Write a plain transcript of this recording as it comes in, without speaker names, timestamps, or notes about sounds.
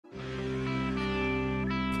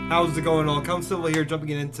How's it going all? Comfortable here, jumping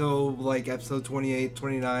into like episode 28,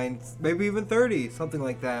 29, maybe even 30, something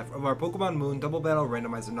like that, of our Pokemon Moon Double Battle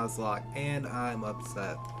Randomizer Nuzlocke, and I'm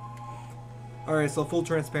upset. Alright, so full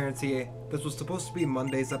transparency, this was supposed to be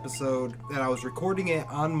Monday's episode, and I was recording it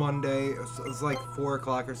on Monday. It was like 4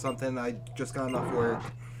 o'clock or something. I just got off work,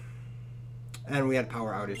 and we had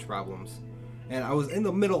power outage problems. And I was in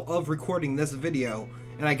the middle of recording this video,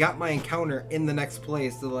 and I got my encounter in the next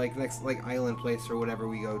place, the next island place or whatever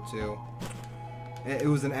we go to. It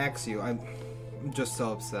was an Axew. I'm just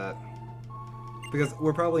so upset. Because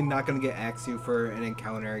we're probably not going to get Axew for an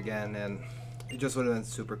encounter again, and it just would have been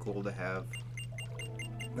super cool to have.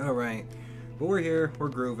 Alright, but we're here, we're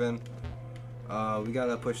grooving. We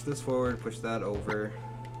gotta push this forward, push that over.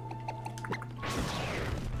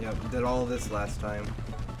 Yep, did all of this last time.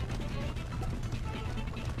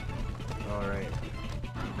 Alright.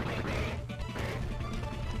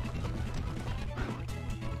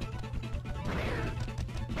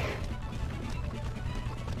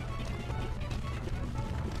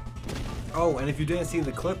 Oh, and if you didn't see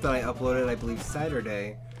the clip that I uploaded, I believe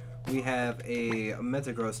Saturday, we have a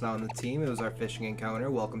Metagross now on the team. It was our fishing encounter.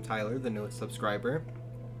 Welcome, Tyler, the newest subscriber.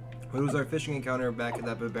 It was our fishing encounter back at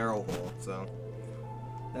that barrel hole, so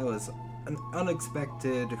that was an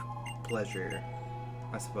unexpected pleasure,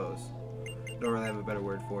 I suppose. Don't really have a better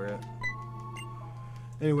word for it.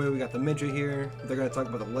 Anyway, we got the midget here. They're going to talk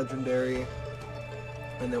about the legendary,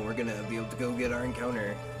 and then we're going to be able to go get our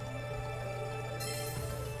encounter.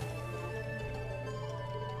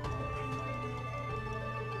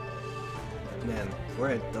 Man, we're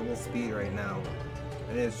at double speed right now.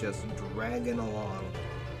 It is just dragging along.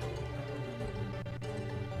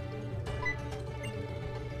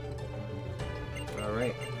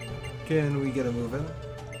 Alright. Can we get a move in?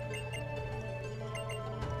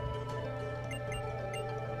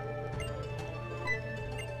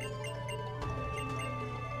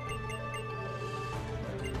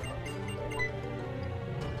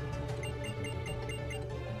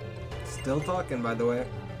 Still talking, by the way.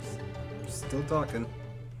 Still talking.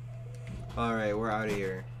 Alright, we're out of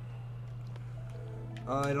here.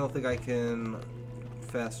 I don't think I can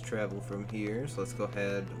fast travel from here, so let's go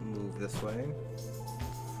ahead and move this way.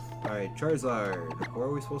 Alright, Charizard. Where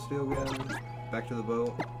are we supposed to go again? Back to the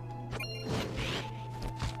boat.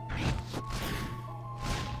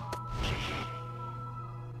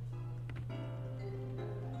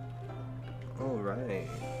 Alright.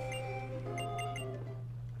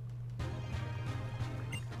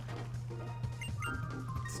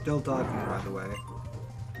 Still talking, by the way.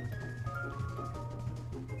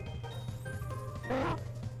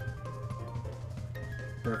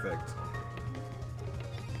 Perfect.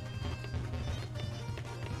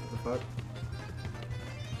 What the fuck?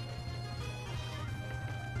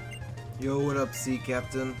 Yo, what up, Sea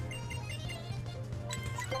Captain?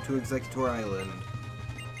 To Executor Island.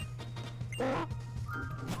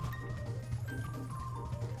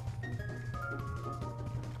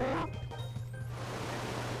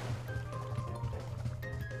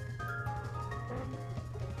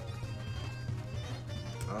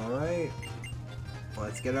 Alright,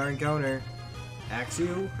 let's get our encounter.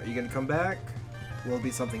 Axew, are you gonna come back? Will it be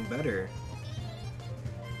something better?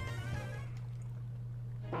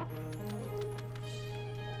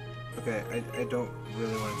 Okay, I don't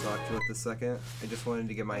really want to talk to it this second. I just wanted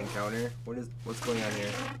to get my encounter. What's going on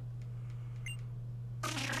here?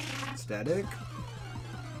 Static?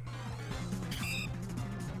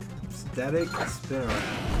 Static spin around.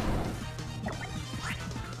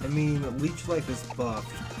 I mean, Leech Life is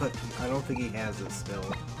buffed, but I don't think he has it still.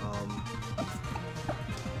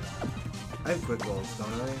 I have quick balls,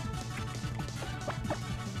 don't I?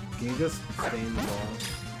 Can you just stay in the ball?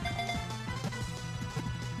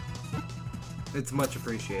 It's much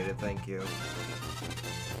appreciated, thank you.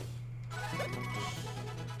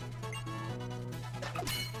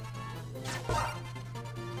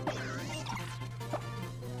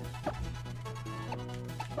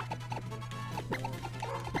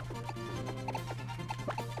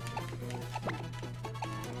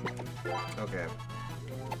 Okay.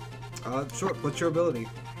 Sure, what's your ability?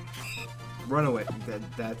 Run away.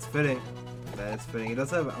 That's fitting. That's fitting. He does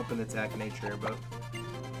have an up and attack nature, but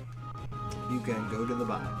you can go to the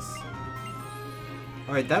box.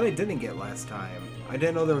 Alright, that I didn't get last time. I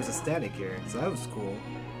didn't know there was a static here, so that was cool.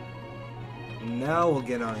 Now we'll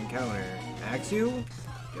get our encounter. Axew?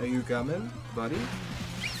 Are you coming, buddy?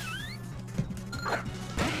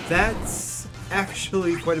 That's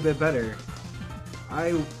actually quite a bit better.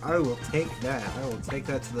 I will take that. I will take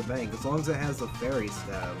that to the bank as long as it has a fairy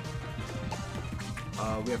stab.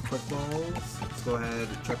 We have quick balls. Let's go ahead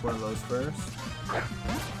and check one of those first.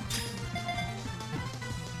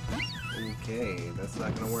 Okay, that's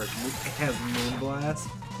not gonna work. It has Moonblast?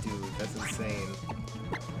 Dude, that's insane.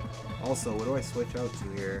 Also, what do I switch out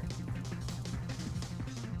to here?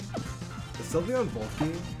 Is Sylveon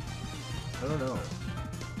bulky? I don't know.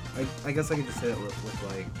 I guess I could just hit it with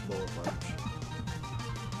like, Bullet Punch.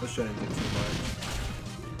 That shouldn't do too much.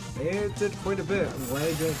 It did quite a bit. I'm glad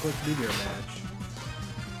I didn't click Meteor Match.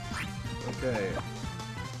 Okay.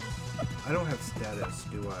 I don't have status,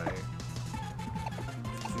 do I?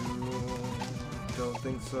 Don't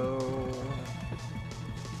think so.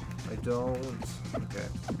 I don't. Okay.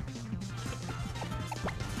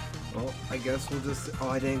 Well, I guess we'll just... Oh,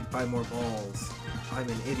 I didn't buy more balls. I'm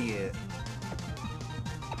an idiot.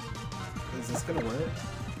 Is this gonna work?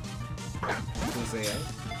 Jose?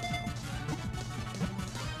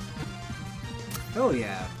 Hell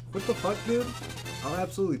yeah. What the fuck, dude? I'll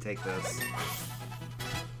absolutely take this.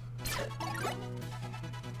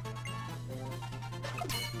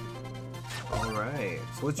 Alright.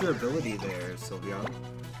 So what's your ability there, Sylveon?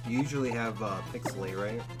 You usually have Pixelate,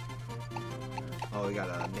 right? Oh, we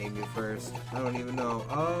gotta name you first. I don't even know.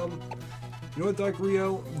 You know what, Dark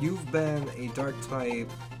Rio? You've been a dark type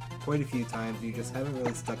quite a few times. You just haven't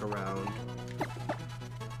really stuck around.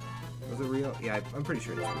 Was it Rio? Yeah, I'm pretty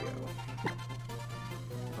sure it's Rio.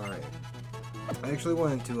 Alright. I actually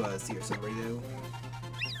wanted to see your summary, though.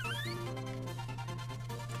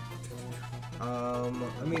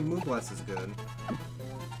 I mean, Moonblast is good.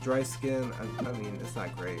 Dry Skin, I mean, it's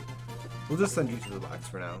not great. We'll just send you to the box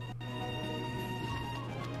for now.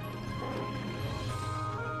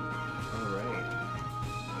 Alright.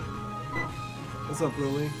 What's up,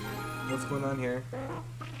 Lily? What's going on here?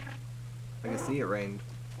 I can see it rained.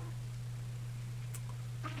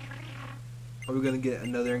 Are we gonna get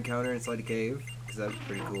another encounter inside a cave? Because that'd be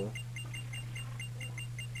pretty cool.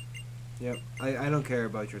 Yep, I don't care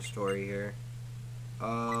about your story here.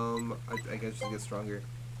 I guess just get stronger.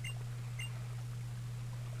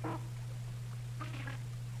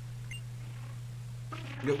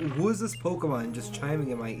 Yo, who is this Pokemon just chiming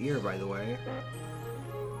in my ear, by the way?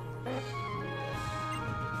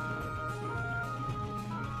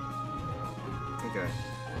 Okay.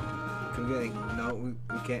 Can we get any... No, we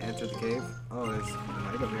can't enter the cave? Oh, there's an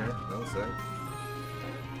item here. That was it.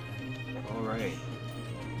 Alright.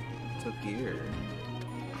 Took gear.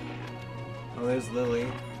 Oh, there's Lily.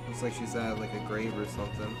 Looks like she's at like a grave or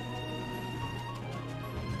something.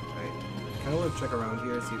 Right. Kinda wanna check around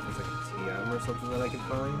here, see if there's like a TM or something that I can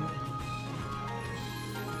find.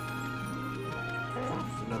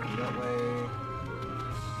 There's nothing that way.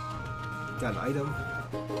 Got an item.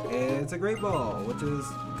 And it's a great ball, which is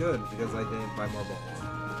good because I didn't buy more balls.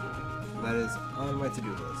 That is on my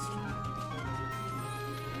to-do list.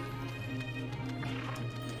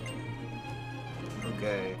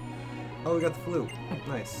 Okay. Oh, we got the flute.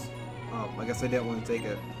 Nice. Oh, I guess I didn't want to take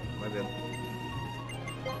it. My bad.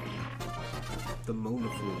 The moon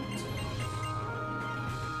flute.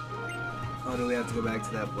 Oh, do we have to go back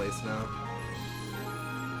to that place now?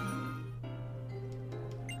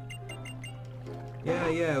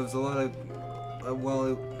 Yeah, it was a lot of...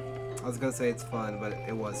 well, I was gonna say it's fun, but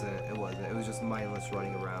it wasn't. It wasn't. It was just mindless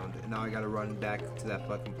running around. And now I gotta run back to that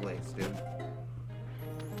fucking place, dude.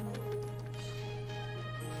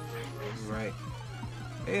 Right.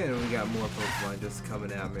 And we got more Pokemon just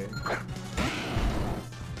coming at me.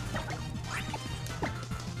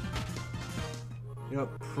 You know,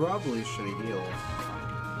 probably should have healed.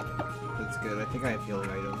 That's good. I think I have healing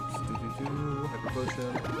items. Hyper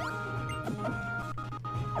Potion.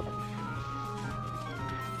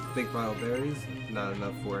 Big pile of berries. Not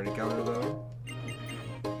enough for an encounter though.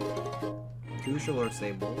 2 Shalor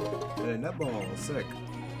Sable. And a Netball. Sick.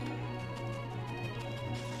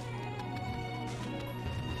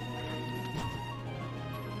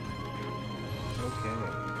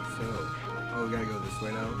 Oh, we gotta go this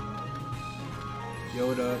way now.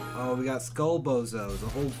 Yoda. Oh, we got Skull Bozos. A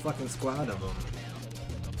whole fucking squad of them.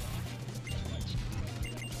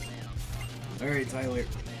 Alright, Tyler.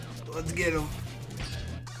 Let's get him.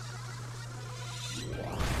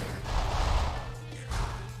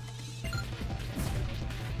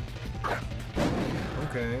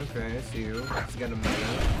 Okay, I see you. He's got a Mega.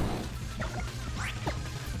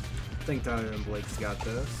 I think Tyler and Blake's got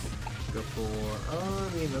this. Go for, I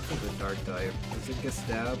mean, that's a good dark type. Does it get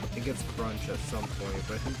stabbed? It gets crunch at some point,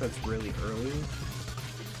 but I think that's really early.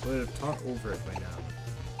 Would have taught over it by now.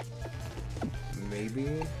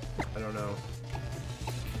 Maybe? I don't know.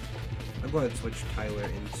 I'll go ahead and switch Tyler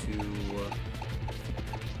into,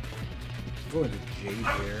 go into Jade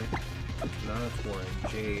here. Not Warren,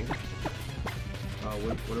 Jade.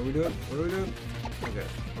 What are we doing? What are we doing? Okay,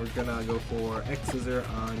 we're gonna go for X-Scissor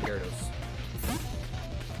on Gyarados.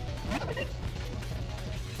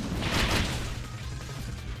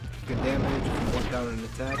 Good damage. If you want down an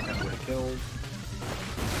attack, that would have killed.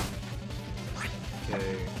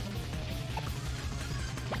 Okay.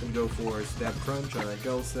 Gonna go for Stab Crunch on that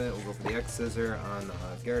Gelset. We'll go for the X Scissor on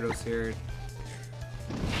Gyarados here.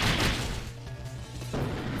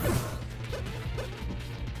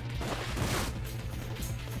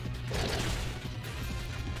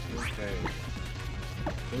 Okay.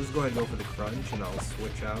 We'll just go ahead and go for the Crunch, and I'll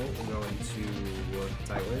switch out. We'll go into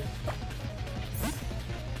Tyler.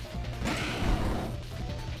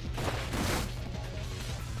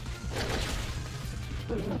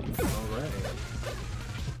 Alright.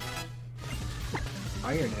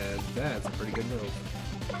 Iron Head, that's a pretty good move.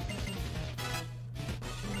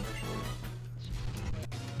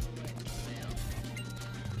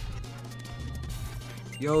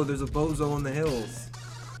 Yo, there's a Bozo in the hills.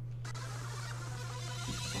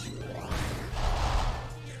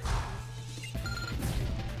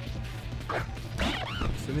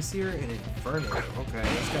 Simisear and Inferno. Okay,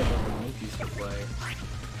 this guy got the monkeys to play.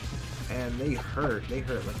 And they hurt like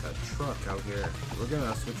a truck out here. We're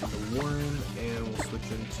gonna switch into Warren, and we'll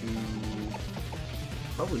switch into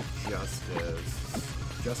probably Justice.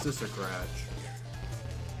 Justice or Gratch?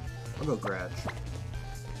 I'll go Gratch.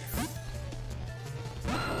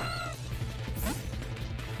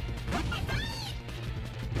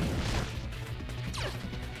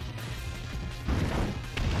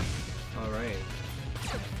 Alright.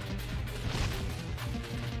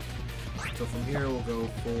 So from here we'll go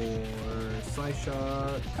for Psy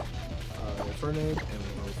Shock, Infernape, and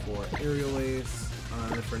we'll go for Aerial Ace on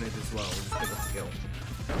Infernape as well. We'll just pick up skill.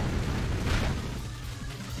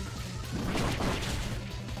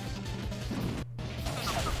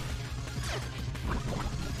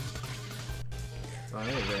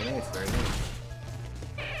 Alright, very nice, very nice.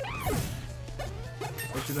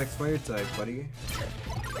 What's your next fire type, buddy?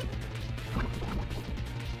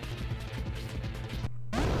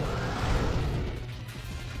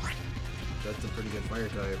 That's a pretty good fire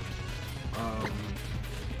type.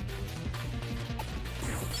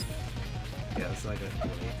 Yeah, it's not gonna do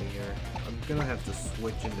anything here. I'm gonna have to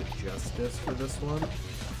switch into Justice for this one.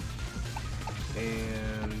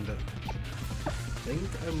 And I think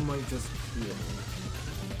I might just heal.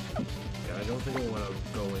 Yeah, I don't think I want to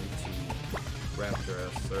go into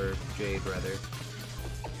Raptorous, or Jade rather.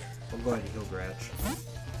 I'll go ahead and heal Gratch.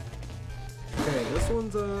 Okay, this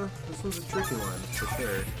one's a tricky one for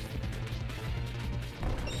sure.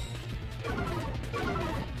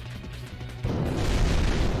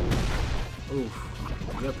 Oof.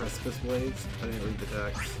 Yeah, Precipice Blades. I didn't read the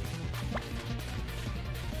text.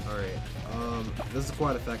 Alright, this is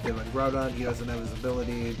quite effective. On Groudon, he doesn't have his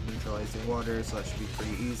ability, neutralizing water, so that should be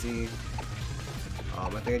pretty easy. I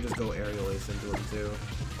think I just go Aerial Ace into him too.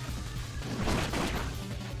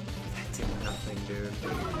 That did nothing, dude.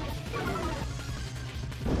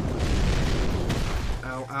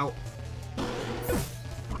 Ow, ow.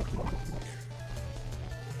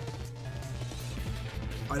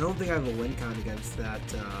 I don't think I have a win con against that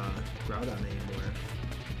Groudon anymore.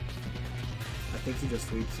 I think he just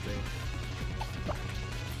sweeps me.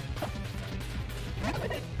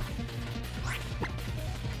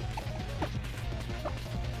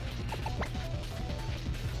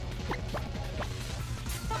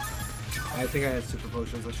 I think I had super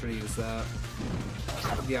potions, I should have used that.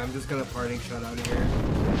 Yeah, I'm just gonna parting shot out of here.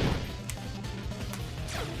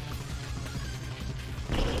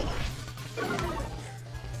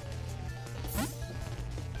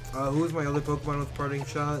 Who was my other Pokemon with parting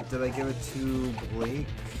shot? Did I give it to Blake?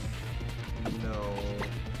 No.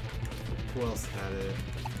 Who else had it?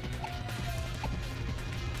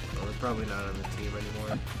 Oh, they're probably not on the team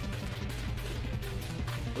anymore.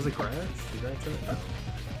 Was it Gratch? Did Gratch have it? No.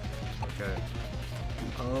 Okay.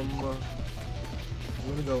 I'm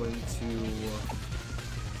gonna go into...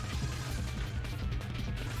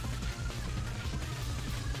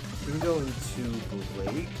 I'm gonna go into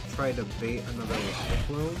Blake, try to bait another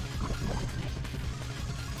Cyclone,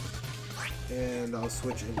 and I'll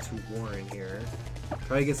switch into Warren here.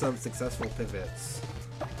 Try to get some successful pivots.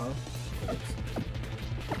 Huh? Oops.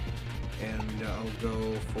 And I'll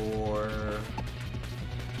go for...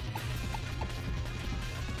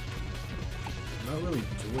 not really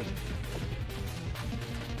doing it.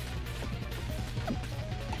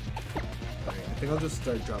 I think I'll just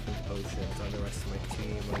start dropping potions on the rest of my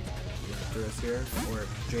team, like Raptorous here, or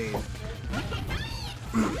Jade.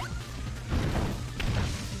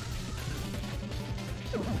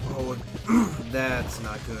 Oh, that's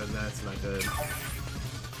not good, that's not good.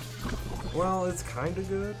 Well, it's kinda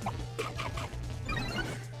good.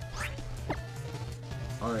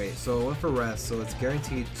 Alright, so I went for rest, so it's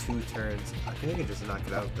guaranteed 2 turns. I think I can just knock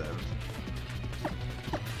it out then.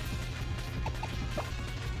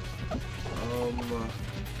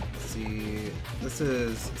 Let's see. This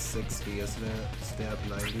is 60, isn't it? Stab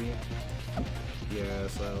 90. Yeah,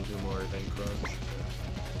 so that'll do more than crunch.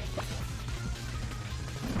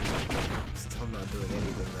 Still not doing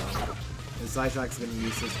anything though. And Psyshock's gonna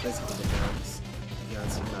use his physical defense. Yeah,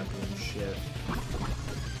 it's not doing shit.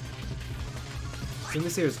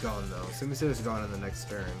 Sumiseir's gone though. Sumiseir's gone in the next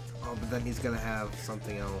turn. Oh, but then he's gonna have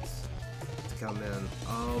something else to come in.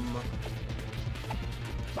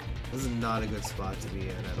 This is not a good spot to be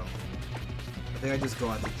in at all. I think I just go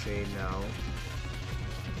out to Jade now.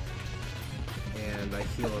 And I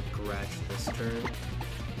heal up Gratch this turn.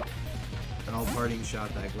 And I'll parting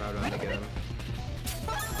shot that Groudon again.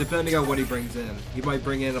 Depending on what he brings in. He might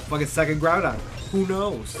bring in a fucking second Groudon. Who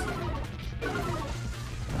knows?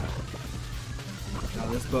 Now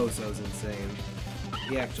this Bozo's insane.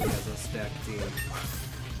 He actually has a stacked team.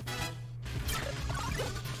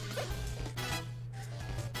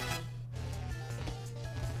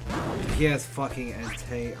 He has fucking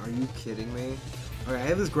Entei. Are you kidding me? Alright, I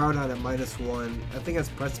have this Groudon at -1. I think it's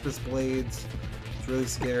Precipice Blades. It's really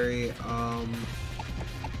scary. I'm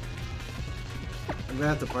gonna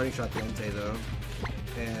have to party shot the Entei though.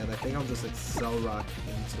 And I think I'll just Excel Rock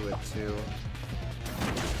into it too.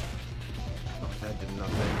 That did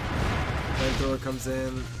nothing. Flamethrower comes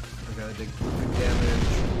in. I gotta take big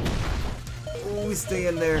damage. Oh, we stay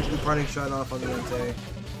in there. We parting shot off on the Entei.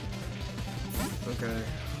 Okay.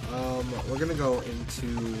 We're gonna go into...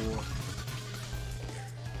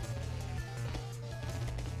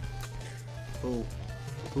 Oh,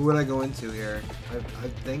 who would I go into here? I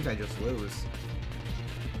think I just lose.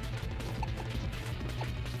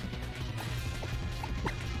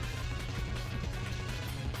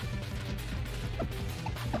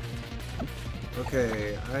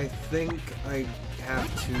 Okay, I think I have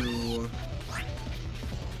to...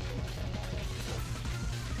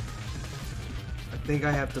 I think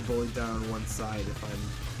I have to bully down one side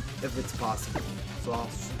if it's possible. So I'll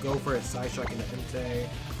go for a Psyshock into Entei.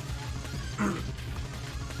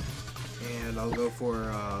 And I'll go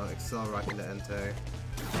for Excel Rock into Entei.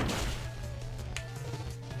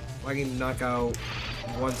 If I can knock out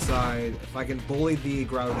one side, if I can bully the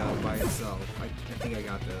Groudon by itself, I think I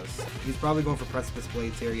got this. He's probably going for Precipice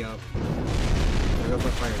Blades here, yup. I go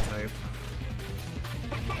for Fire type.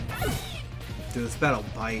 Dude, this battle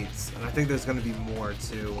bites, and I think there's gonna be more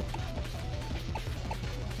too.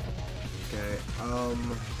 Okay,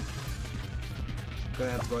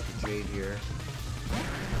 gonna have to go out to Jade here.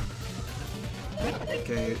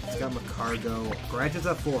 Okay, it's got Macargo. Gratch is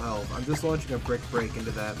at full health. I'm just launching a Brick Break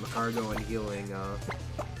into that Macargo and healing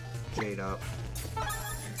Jade up.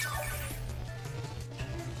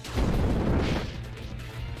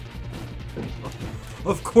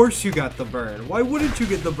 Of course you got the burn. Why wouldn't you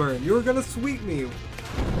get the burn? You were gonna sweep me.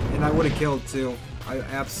 And I would have killed too. I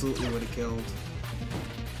absolutely would have killed.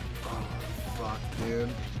 Oh, fuck,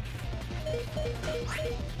 dude.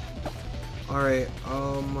 Alright,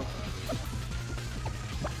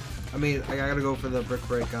 I mean, I gotta go for the Brick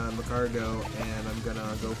Break on Macargo, and I'm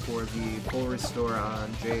gonna go for the Full Restore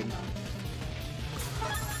on Jade.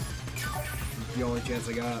 The only chance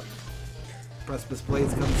I got. Precipice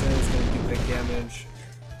Blades comes in, it's gonna do big damage.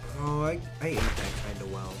 Oh, I ate that kinda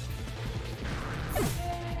well.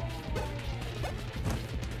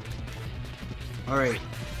 Alright,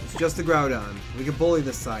 it's just the Groudon. We can bully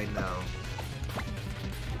this side now.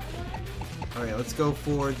 Alright, let's go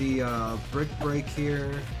for the Brick Break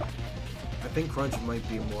here. I think Crunch might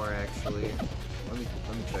be more actually. Let me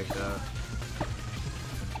check that.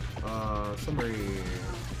 Summary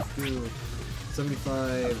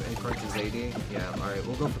 75 and Crunch is 80. Yeah, alright,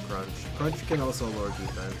 we'll go for Crunch. Crunch can also lower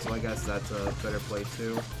defense, so I guess that's a better play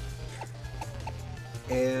too.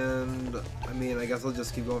 And I mean, I guess I'll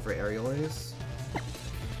just keep going for Aerial Ace.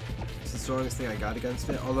 It's the strongest thing I got against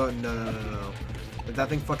it. Although no. If that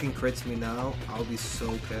thing fucking crits me now, I'll be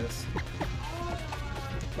so pissed.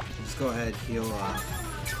 Just go ahead, heal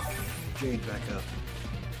Jade back up.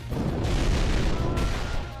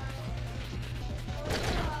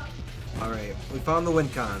 Alright, we found the win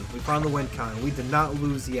con. We did not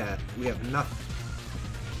lose yet. We have nothing.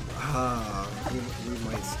 We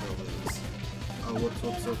might still lose. Oh, whoops,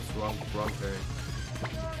 wrong turn.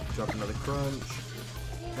 Drop another Crunch.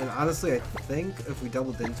 And honestly, I think if we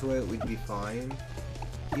doubled into it, we'd be fine.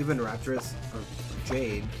 Even Rapturus, or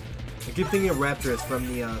Jade. I keep thinking of Rapturus from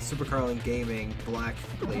the Super Carlin Gaming Black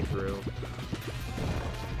playthrough.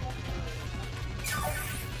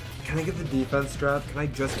 Can I get the defense drop? Can I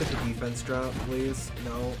just get the defense drop, please?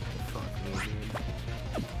 No? Fuck me,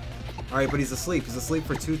 dude. Alright, but he's asleep. He's asleep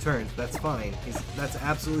for 2 turns. That's fine. That's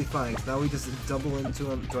absolutely fine. So now we just double into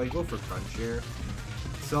him. Do I go for crunch here?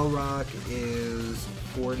 Cell Rock is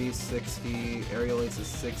 40, 60. Aerial Ace is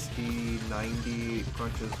 60, 90.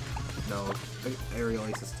 Crunch is... No. Aerial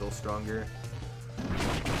Ace is still stronger.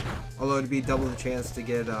 Although it'd be double the chance to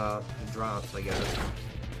get the drops, I guess.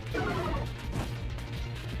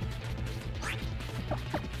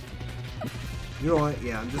 You know what?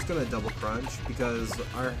 Yeah, I'm just gonna double crunch because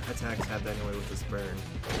our attacks have that anyway with this burn.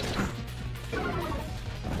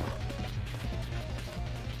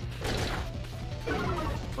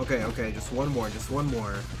 Okay, okay, just one more, just one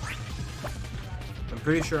more. I'm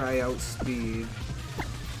pretty sure I outspeed.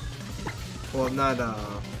 Well, I'm not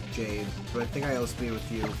Jade, but I think I outspeed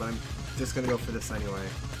with you, but I'm just gonna go for this anyway.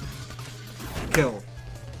 Kill.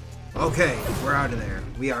 Okay, we're out of there.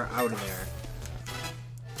 We are out of there.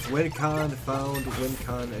 WinCon found,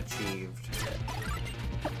 WinCon achieved.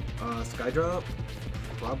 Skydrop?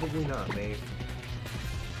 Probably not, mate.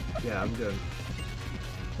 Yeah, I'm good.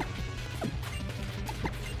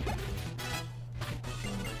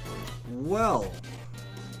 Well.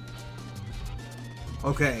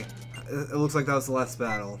 Okay. It looks like that was the last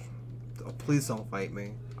battle. Oh, please don't fight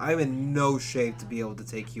me. I'm in no shape to be able to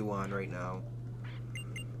take you on right now.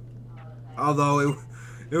 Although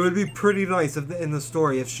it would be pretty nice if in the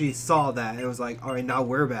story if she saw that and it was like, alright, now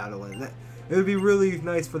we're battling. It would be really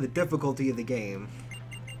nice for the difficulty of the game.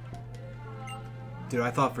 Dude, I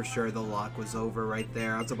thought for sure the lock was over right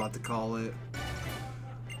there. I was about to call it.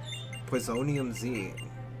 Poisonium Z.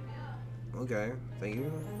 Okay, thank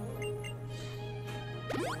you.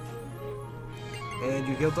 And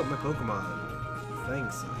you healed up my Pokemon.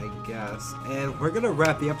 Thanks, I guess. And we're gonna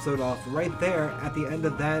wrap the episode off right there at the end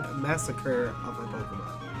of that massacre of my Pokemon.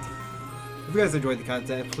 If you guys enjoyed the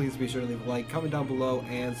content, please be sure to leave a like, comment down below,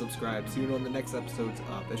 and subscribe so you know when the next episode's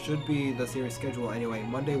up. It should be the series schedule anyway,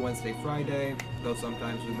 Monday, Wednesday, Friday, though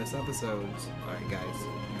sometimes we miss episodes. Alright guys,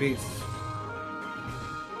 peace.